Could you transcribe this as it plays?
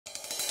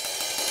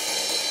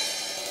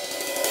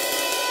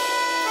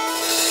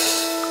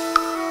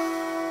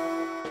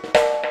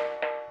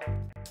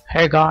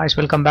Hey guys,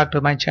 welcome back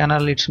to my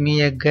channel. It's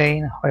me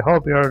again. I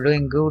hope you are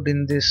doing good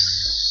in this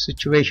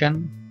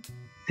situation.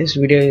 This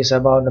video is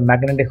about the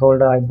magnetic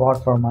holder I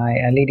bought for my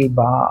LED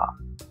bar,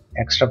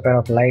 extra pair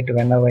of light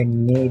whenever I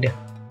need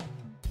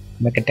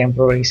make a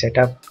temporary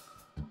setup.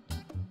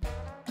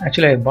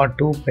 Actually, I bought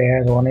two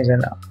pairs. One is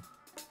a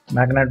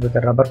magnet with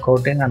a rubber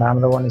coating and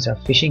another one is a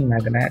fishing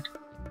magnet.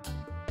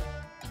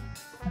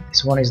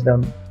 This one is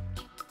the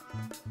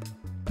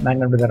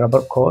magnet with a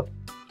rubber coat,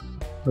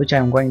 which I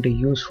am going to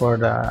use for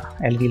the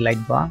LED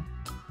light bar.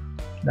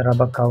 The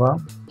rubber cover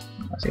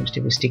seems to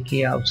be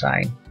sticky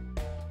outside.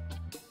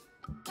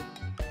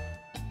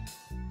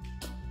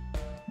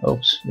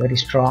 Oops, very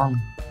strong.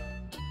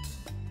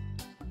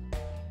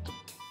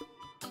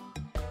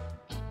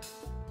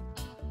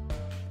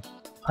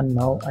 And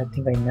now I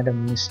think I made a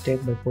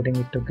mistake by putting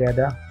it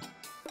together.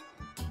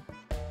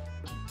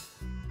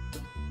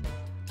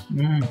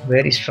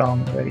 Very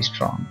strong, very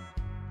strong.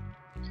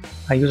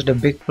 I used a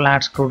big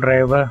flat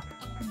screwdriver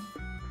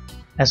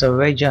as a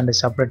wedge and I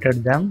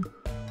separated them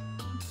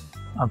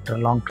after a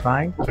long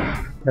try.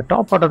 The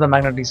top part of the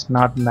magnet is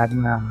not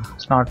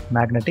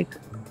magnetic.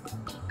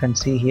 You can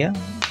see here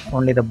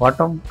only the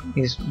bottom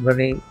is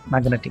very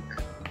magnetic.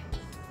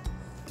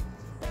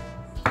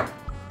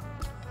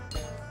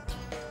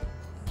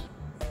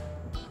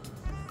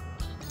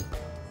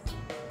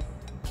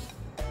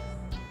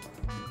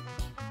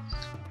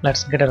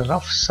 Let's get a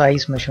rough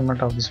size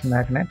measurement of this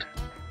magnet.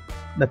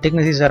 The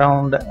thickness is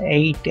around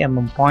 8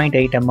 mm,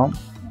 0.8 mm,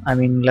 I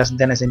mean less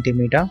than a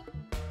centimeter.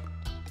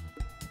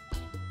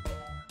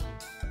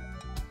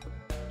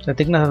 The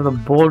thickness of the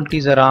bolt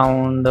is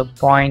around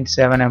 0.7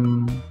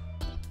 mm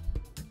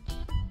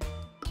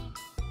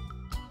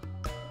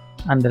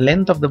and the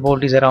length of the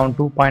bolt is around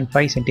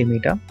 2.5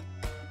 centimeter.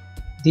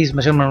 These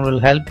measurements will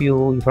help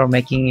you for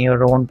making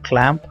your own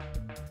clamp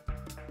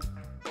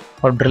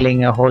or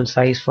drilling a hole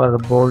size for the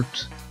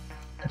bolts.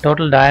 The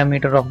total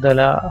diameter of the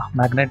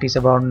magnet is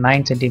about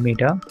 9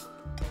 centimeter.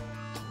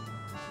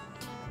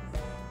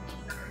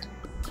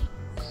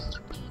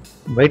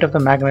 Weight of the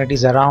magnet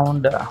is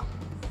around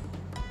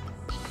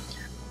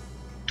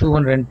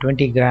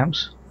 220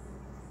 grams.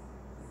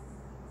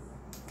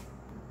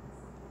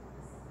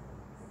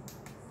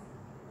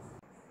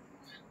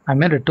 I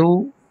made a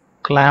two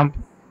clamp.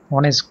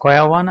 One is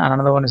square one and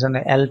another one is an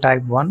L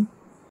type one.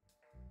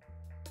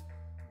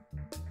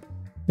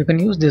 You can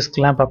use this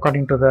clamp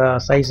according to the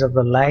size of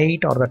the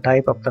light or the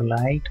type of the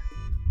light.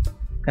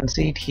 You can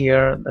see it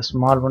here. The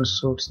small one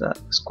suits the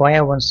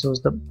square one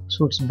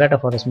suits better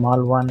for the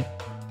small one.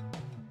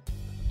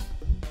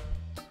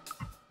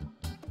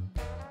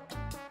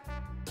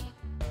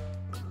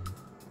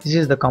 This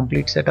is the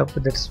complete setup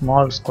with its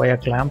small square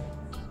clamp.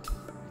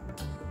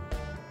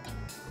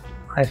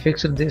 I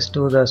fixed this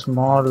to the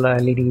small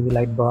LED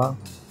light bar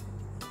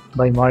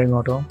by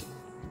Morimoto.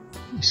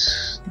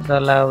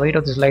 The weight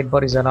of this light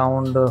bar is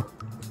around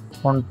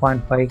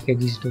 1.5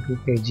 kg to 2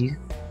 kg.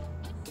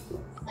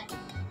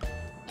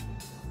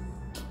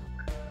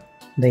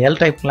 The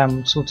L-type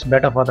clamp suits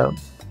better for the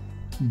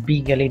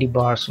big LED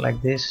bars like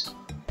this.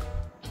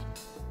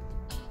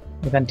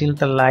 You can tilt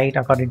the light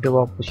according to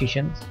our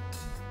positions.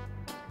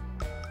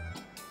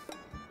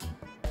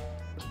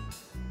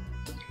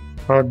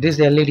 For this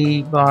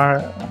LED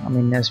bar, I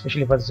mean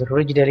especially for this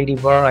rigid LED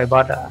bar, I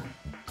bought a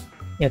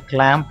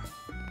clamp,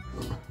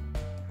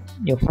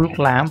 a full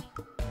clamp.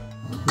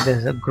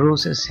 There's a groove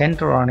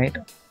center on it,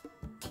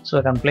 so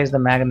I can place the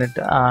magnet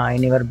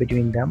anywhere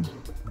between them.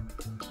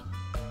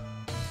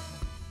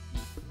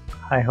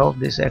 I hope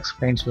this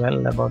explains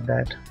well about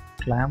that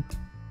clamp.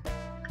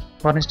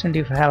 For instance,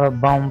 if you have a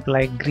bump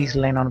like grease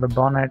line on the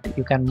bonnet,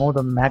 you can move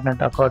the magnet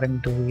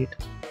according to it.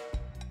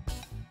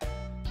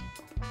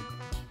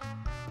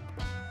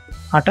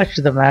 Attach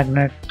the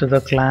magnet to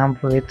the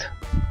clamp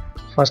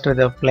first with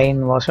a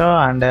plain washer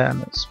and a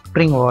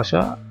spring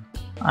washer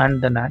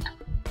and the nut.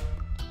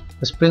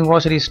 The spring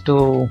washer is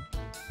to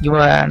give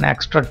an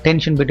extra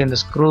tension between the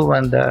screw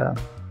and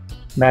the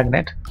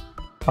magnet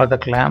or the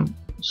clamp,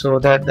 so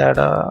that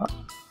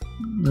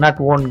nut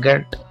won't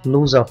get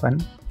loose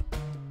often.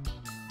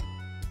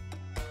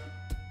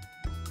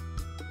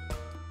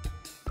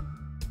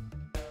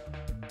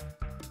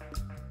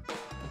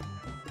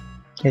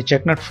 A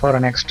check nut for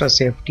an extra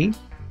safety.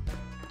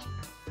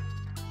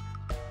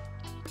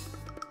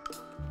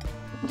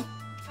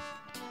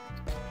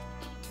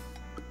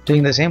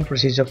 Doing the same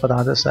procedure for the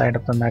other side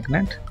of the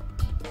magnet.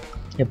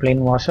 A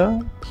plain washer,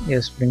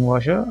 a spring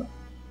washer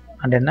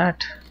and a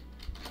nut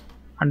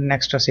and an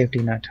extra safety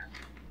nut.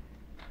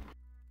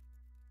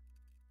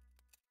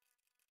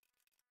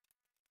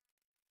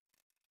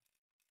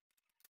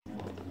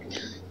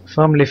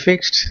 Firmly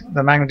fixed,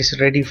 the magnet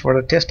is ready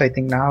for the test I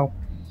think now.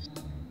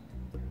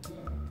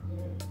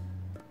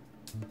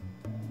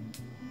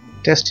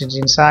 Test it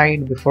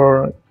inside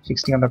before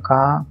fixing on the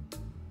car.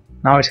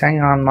 Now it's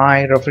hanging on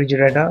my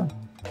refrigerator.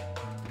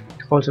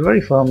 It holds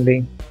very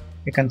firmly.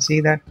 You can see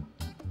that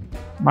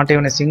not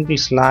even a single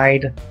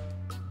slide.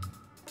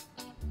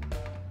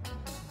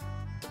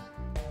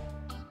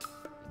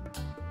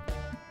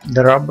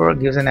 The rubber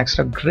gives an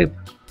extra grip.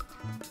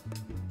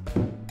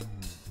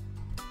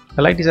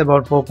 The light is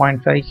about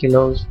 4.5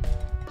 kilos.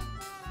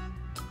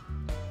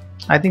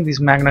 I think this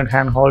magnet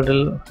can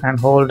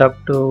hold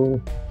up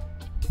to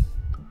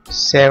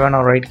 7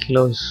 or 8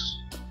 kilos.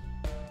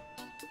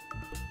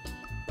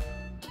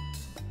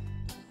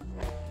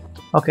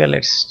 Okay,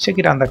 let's check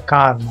it on the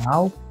car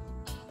now.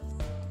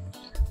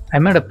 I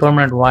made a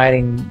permanent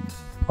wiring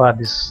for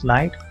this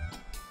light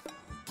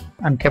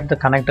and kept the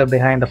connector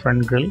behind the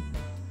front grille.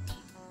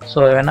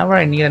 So whenever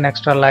I need an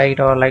extra light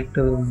or like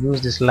to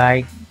use this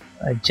light,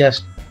 I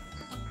just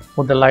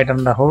put the light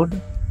on the hood,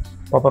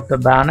 pop up the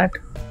bonnet,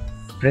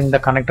 bring the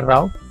connector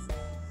out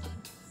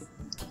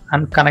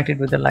and connect it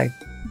with the light.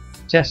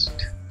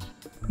 Just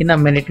in a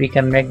minute we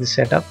can make this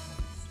setup.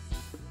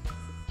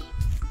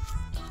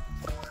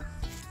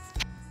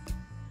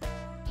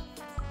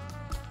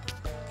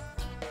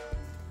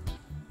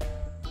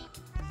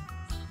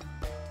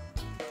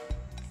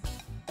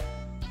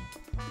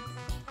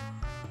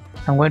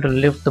 I'm going to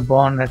lift the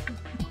bonnet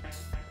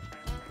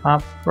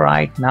up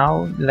right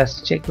now.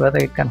 Let's check whether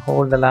it can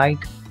hold the light.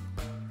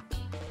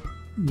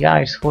 Yeah,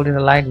 it's holding the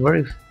light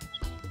very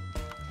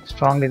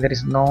strongly. There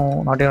is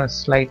not even a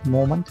slight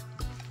movement.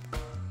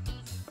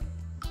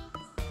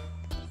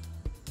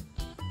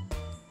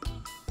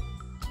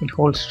 It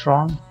holds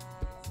strong.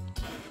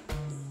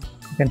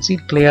 You can see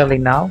it clearly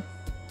now.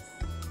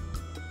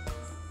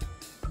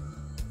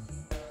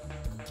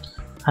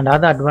 And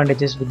other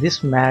advantages with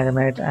this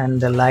magnet and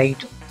the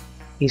light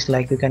is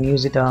like you can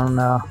use it on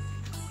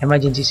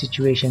emergency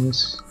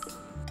situations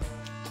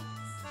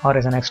or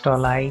as an extra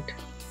light.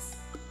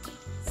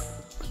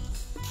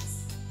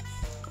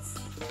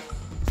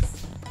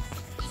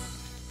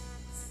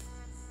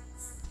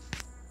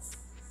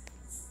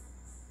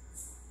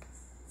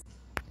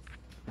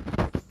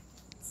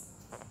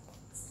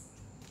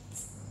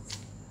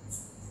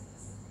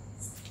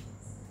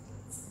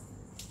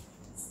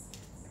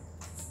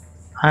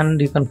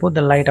 And you can put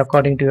the light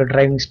according to your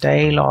driving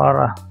style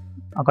or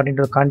according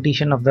to the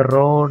condition of the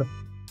road.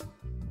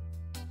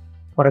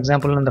 For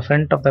example, in the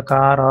front of the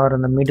car or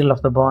in the middle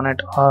of the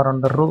bonnet or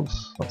on the roof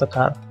of the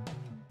car.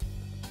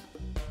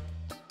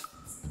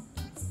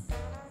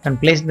 And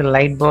placing the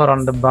light bar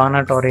on the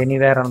bonnet or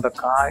anywhere on the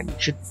car,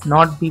 it should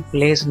not be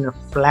placed in a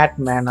flat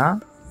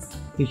manner.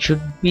 It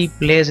should be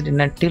placed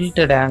in a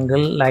tilted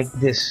angle like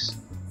this.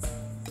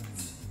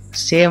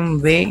 Same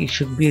way it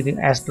should be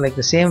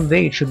the same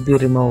way it should be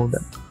removed.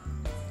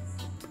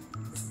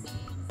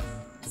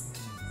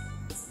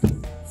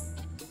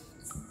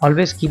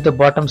 Always keep the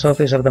bottom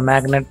surface of the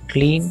magnet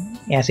clean,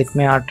 as it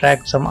may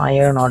attract some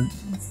iron or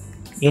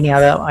any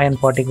other iron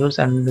particles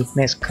and it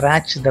may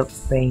scratch the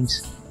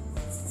paints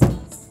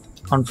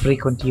on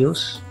frequent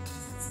use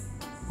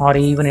or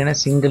even in a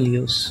single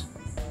use.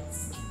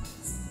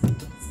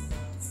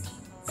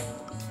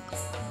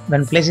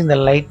 When placing the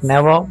light,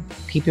 never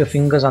keep your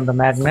fingers on the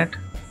magnet.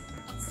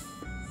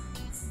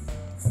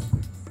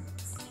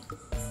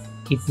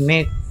 It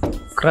may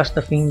crush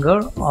the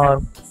finger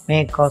or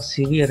may cause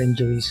severe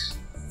injuries.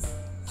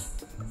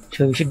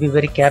 So you should be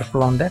very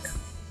careful on that.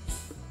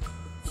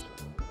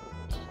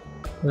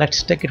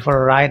 Let's take it for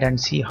a ride and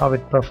see how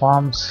it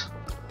performs.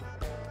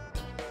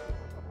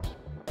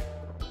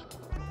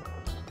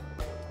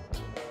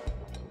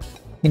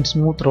 In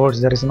smooth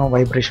roads there is no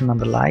vibration on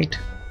the light.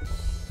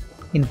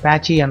 In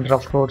patchy and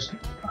rough roads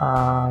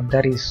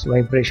there is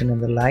vibration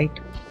in the light.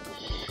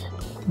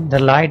 The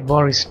light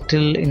bar is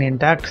still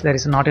intact. There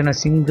is not in a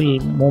single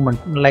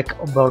movement, like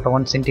about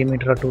 1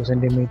 centimeter or 2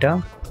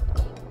 centimeter.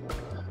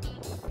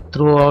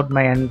 Throughout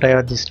my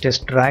entire this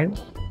test drive,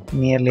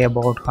 nearly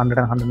about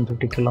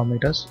 150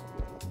 kilometers.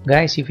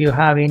 Guys, if you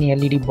have any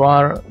LED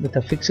bar with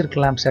a fixed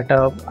clamp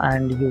setup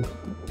and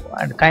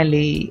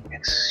kindly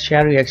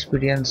share your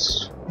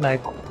experience,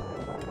 like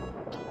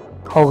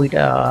how it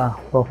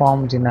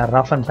performs in a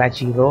rough and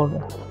patchy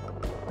road.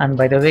 And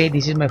by the way,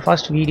 this is my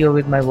first video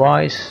with my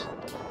voice.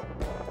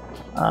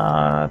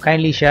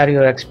 Kindly share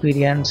your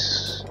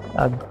experience,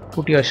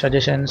 put your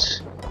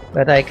suggestions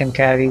whether I can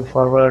carry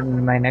forward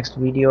in my next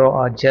video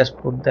or just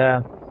put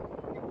the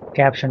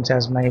captions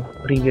as my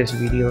previous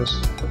videos.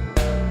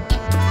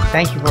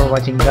 Thank you for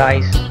watching,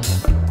 guys.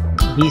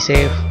 Be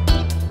safe,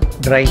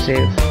 drive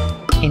safe,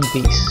 in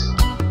peace.